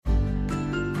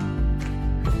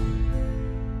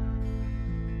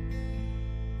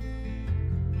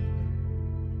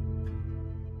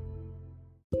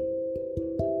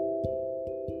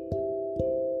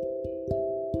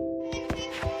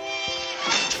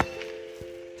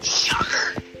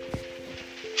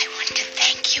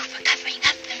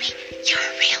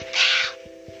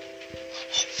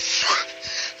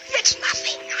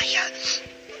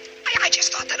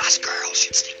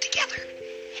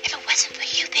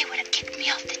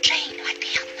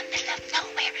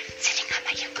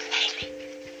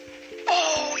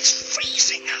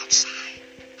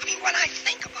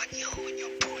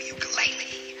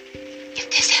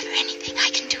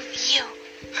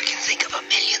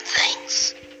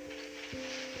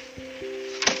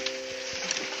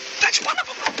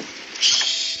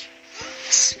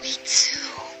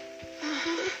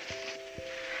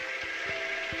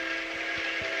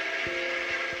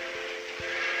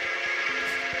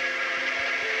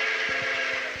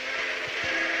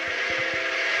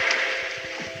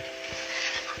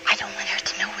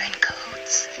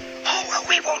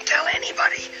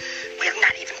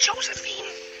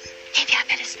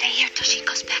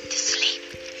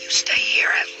stay here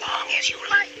as long as you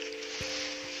like.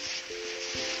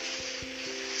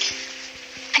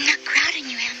 I'm not crowding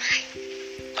you, am I?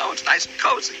 Oh, it's nice and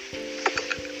cozy.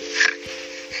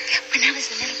 When I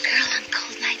was a little girl on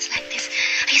cold nights like this,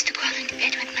 I used to crawl into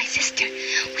bed with my sister.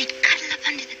 We'd cuddle up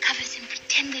under the covers and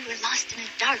pretend we were lost in a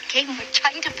dark cave and we're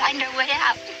trying to find our way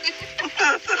out.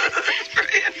 That's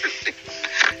very interesting.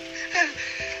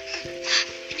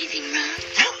 Anything wrong?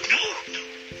 No,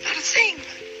 not a thing.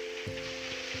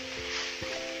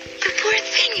 You poor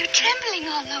thing, you're trembling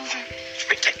all over. It's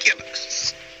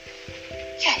ridiculous.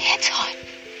 Your head's hot.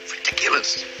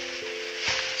 Ridiculous.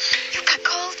 You've got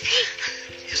cold feet.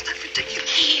 Isn't that ridiculous?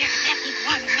 Here, let me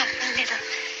warm you up a little.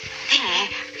 There.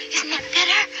 Isn't that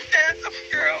better?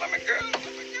 I'm a girl.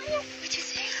 What'd you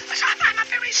say? I'm a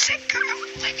very sick girl.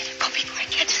 I better go before I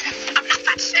catch them. I'm not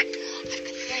that sick. I've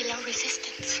got very low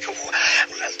resistance. Oh,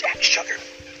 well, Daddy Sugar.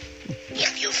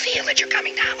 If you feel that you're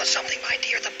coming down with something, my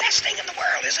dear, the best thing in the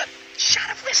world is a shot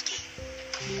of whiskey.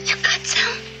 You got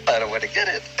some? I don't want to get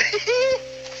it.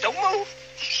 Don't move.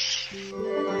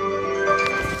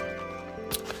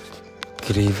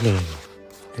 Good evening,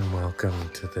 and welcome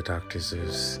to the Dr.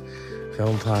 Zeus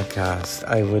Film Podcast.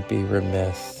 I would be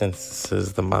remiss, since this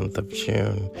is the month of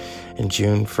June, and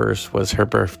June 1st was her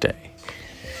birthday.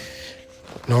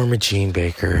 Norma Jean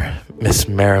Baker, Miss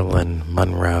Marilyn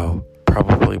Monroe,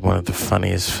 probably one of the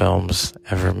funniest films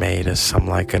ever made, is Some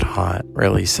Like It Hot,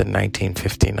 released in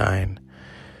 1959,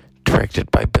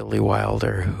 directed by Billy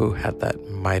Wilder, who had that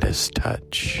Midas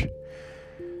touch.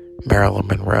 Marilyn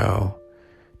Monroe,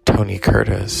 Tony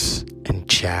Curtis, and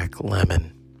Jack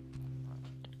Lemmon.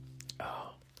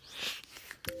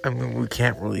 I mean, we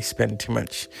can't really spend too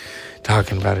much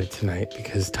talking about it tonight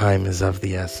because time is of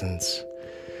the essence.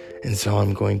 And so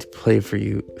I'm going to play for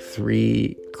you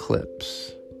 3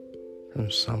 clips from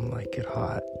Some Like It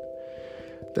Hot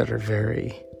that are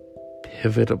very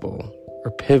pivotal. I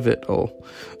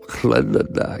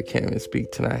can't even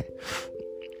speak tonight.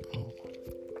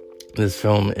 This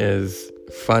film is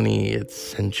funny, it's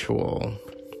sensual.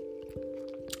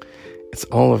 It's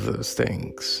all of those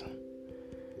things.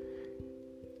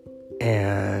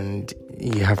 And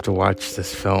you have to watch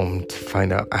this film to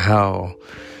find out how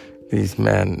these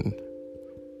men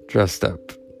dressed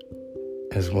up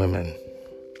as women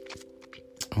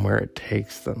and where it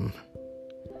takes them.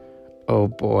 Oh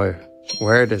boy,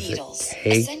 where does it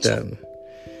take them?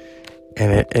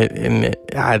 And it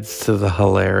adds to the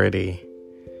hilarity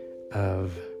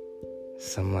of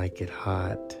Some Like It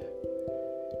Hot.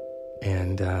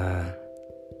 And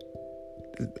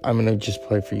I'm going to just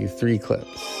play for you 3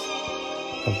 clips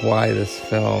of why this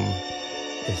film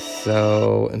is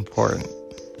so important.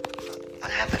 What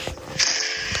happened?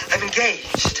 I'm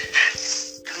engaged.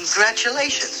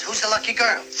 Congratulations. Who's the lucky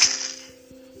girl?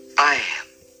 I am.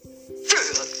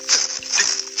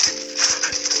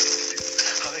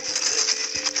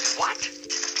 What?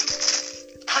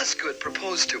 Osgood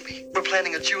proposed to me. We're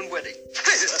planning a June wedding.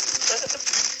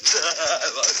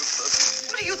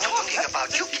 What are you talking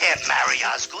about? You can't marry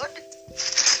Osgood. You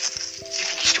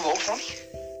think he's too old for me?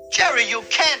 Jerry, you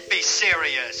can't be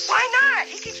serious. Why not?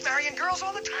 He keeps marrying girls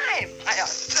all the time.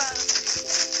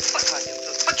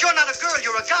 But you're not a girl,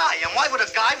 you're a guy. And why would a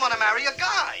guy want to marry a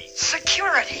guy?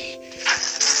 Security.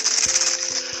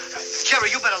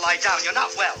 Jerry, you better lie down. You're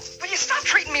not well. Will you stop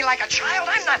treating me like a child?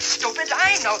 I'm not stupid.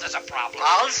 I know there's a problem.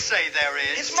 I'll say there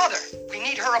is. His mother. We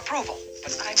need her approval.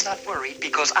 But I'm not worried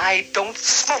because I don't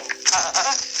smoke.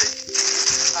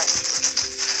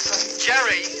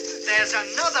 Jerry, there's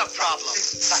another problem.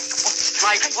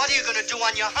 Like, what are you going to do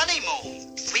on your honeymoon?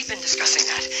 We've been discussing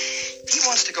that. He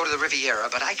wants to go to the Riviera,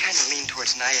 but I kind of lean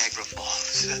towards Niagara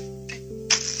Falls.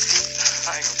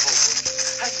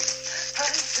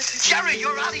 Jerry,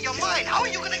 you're out of your mind. How are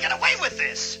you going to get away with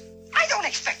this? I don't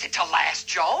expect it to last,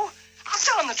 Joe. I'll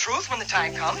tell him the truth when the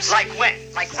time comes. Like when?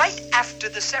 Like right after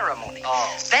the ceremony.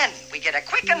 Oh. Then we get a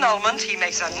quick annulment. He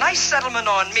makes a nice settlement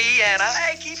on me, and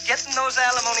I keep getting those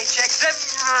alimony checks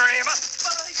every month.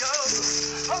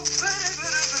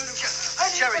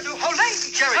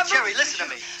 Jerry, listen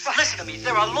to me. Listen to me.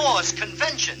 There are laws,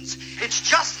 conventions. It's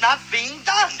just not being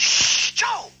done. Shh,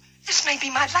 Joe. This may be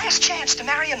my last chance to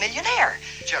marry a millionaire.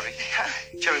 Jerry,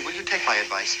 will you take my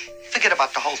advice? Forget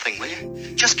about the whole thing, will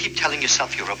you? Just keep telling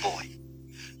yourself you're a boy.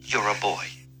 You're a boy.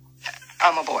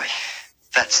 I'm a boy.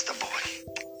 That's the boy.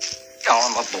 Oh,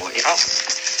 I'm a boy. I'm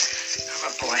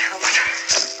a boy.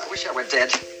 I wish I were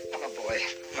dead. I'm a boy.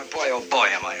 I'm a boy. Oh, boy,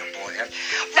 am I a boy.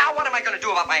 Now, what am I going to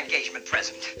do about my engagement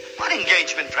present? What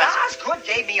engagement present? Osgood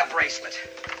gave me a bracelet.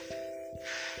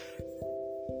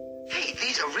 Hey,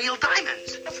 these are real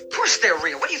diamonds. Of course they're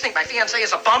real. What do you think, my fiancé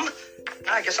is a bum?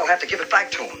 I guess I'll have to give it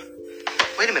back to him.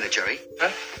 Wait a minute, Jerry.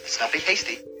 Huh? Let's not be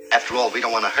hasty. After all, we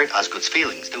don't want to hurt Osgood's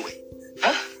feelings, do we?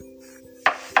 Huh?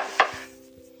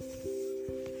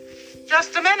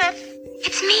 Just a minute.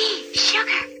 It's me,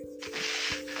 Sugar.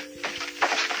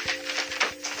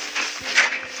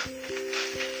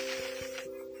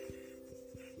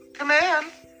 Come in.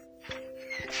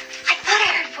 I thought I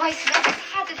heard voices. I just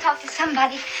had to talk to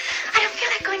somebody. I don't feel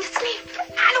like going to sleep.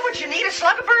 I know what you need. A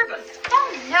slug of bourbon.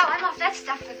 Oh, no, I'm off that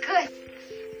stuff for good.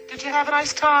 Did you have a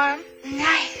nice time?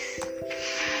 Nice.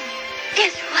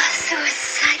 It was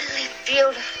suicidally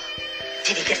beautiful.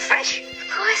 Did he get fresh? Of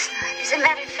course not. As a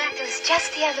matter of fact, it was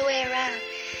just the other way around.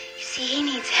 You see, he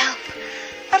needs help.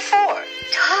 What for?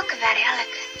 Talk about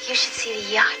elegant. You should see the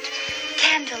yacht.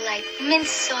 Candlelight, mint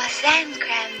sauce, and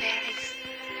cranberries.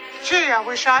 Gee, I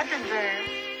wish I'd been there.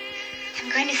 I'm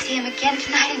going to see him again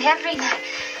tonight and every night.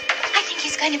 I think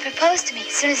he's going to propose to me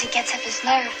as soon as he gets up his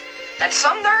nerve. That's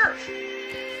some nerve.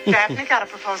 Daphne got a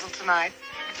proposal tonight.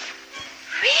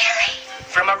 Really?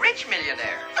 From a rich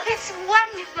millionaire. Oh, that's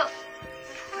wonderful.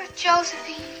 Poor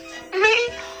Josephine. Me?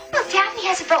 Well, Daphne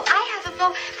has a beau. I have a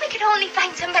beau. We could only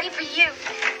find somebody for you.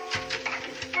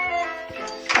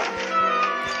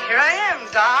 Here I am,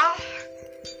 doll.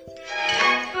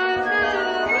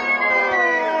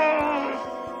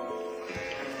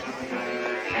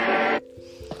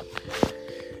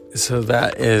 So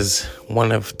that is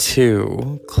one of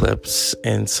two clips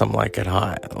in Some Like It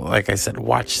Hot. Like I said,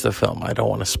 watch the film. I don't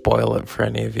want to spoil it for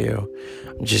any of you.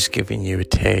 I'm just giving you a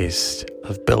taste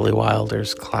of Billy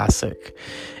Wilder's classic.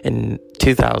 In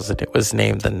 2000, it was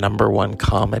named the #1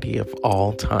 comedy of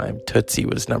all time. Tootsie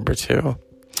was #2.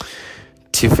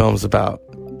 Two films about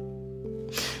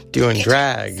doing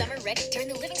drag.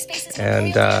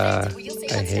 And I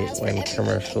hate when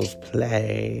commercials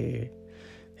play.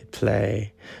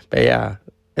 But yeah,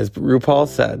 as RuPaul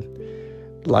said,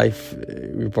 life,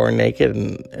 we're born naked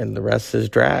and the rest is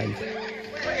drag.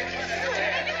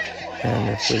 And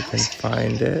if we can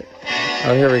find it.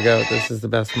 Oh, here we go. This is the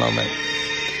best moment.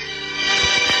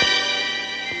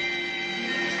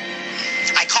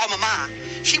 I called Mama.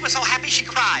 She was so happy she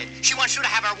cried. She wants you to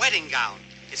have her wedding gown.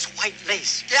 It's white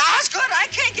lace. Yeah, that's good. I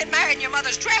can't get married in your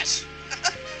mother's dress.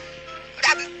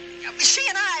 She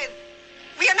and I,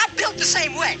 we are not built the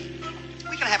same way.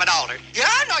 We can have it altered. Yeah,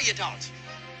 no, you don't.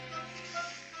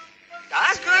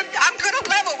 That's good. I'm going to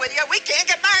level with you. We can't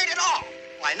get married at all.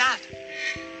 Why not?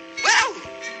 Well,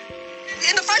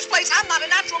 in the first place, I'm not a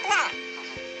natural blonde.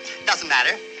 Doesn't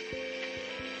matter.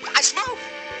 I smoke.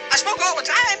 I smoke all the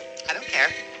time. I don't care.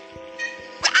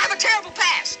 Well, I have a terrible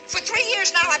past. For 3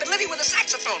 years now, I've been living with a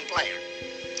saxophone player.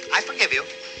 I forgive you.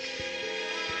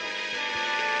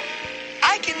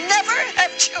 I can never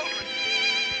have children.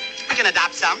 We can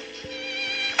adopt some.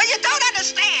 But you don't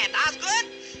understand, Osgood.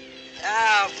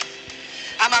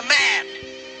 I'm a man.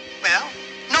 Well,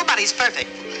 nobody's perfect.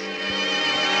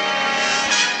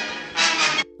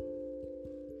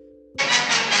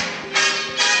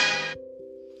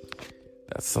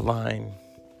 That's the line.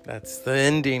 That's the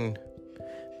ending.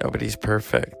 Nobody's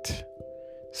perfect.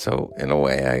 So, in a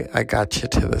way, I got you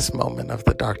to this moment of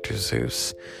the Dr.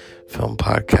 Zeus film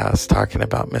podcast talking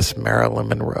about Miss Marilyn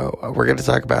Monroe. We're going to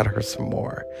talk about her some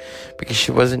more because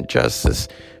she wasn't just this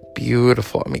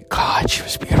beautiful. I mean, God, she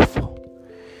was beautiful.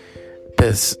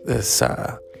 This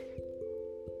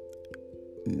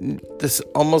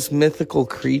almost mythical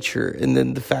creature, and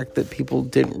then the fact that people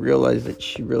didn't realize that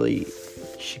she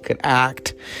could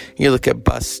act. You look at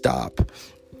Bus Stop,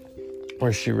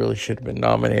 where she really should have been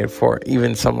nominated for,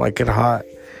 even Some Like It Hot,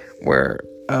 where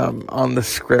on the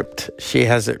script she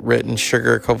has it written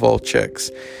Sugar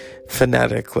Kovalchuk's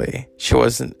phonetically. She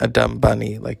wasn't a dumb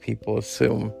bunny like people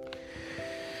assume.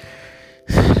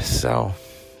 So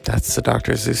that's the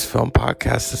Dr. Zeus Film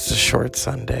Podcast. It's a short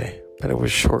Sunday, but it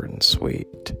was short and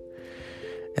sweet.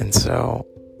 And so,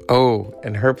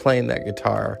 and her playing that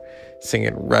guitar,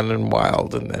 singing Running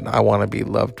Wild, and then I Want to Be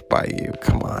Loved by You.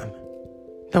 Come on.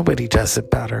 Nobody does it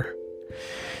better.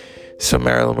 So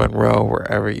Marilyn Monroe,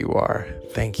 wherever you are,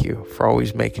 thank you for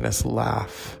always making us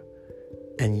laugh.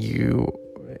 And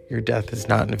your death is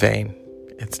not in vain.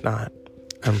 It's not.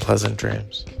 Unpleasant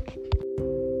dreams.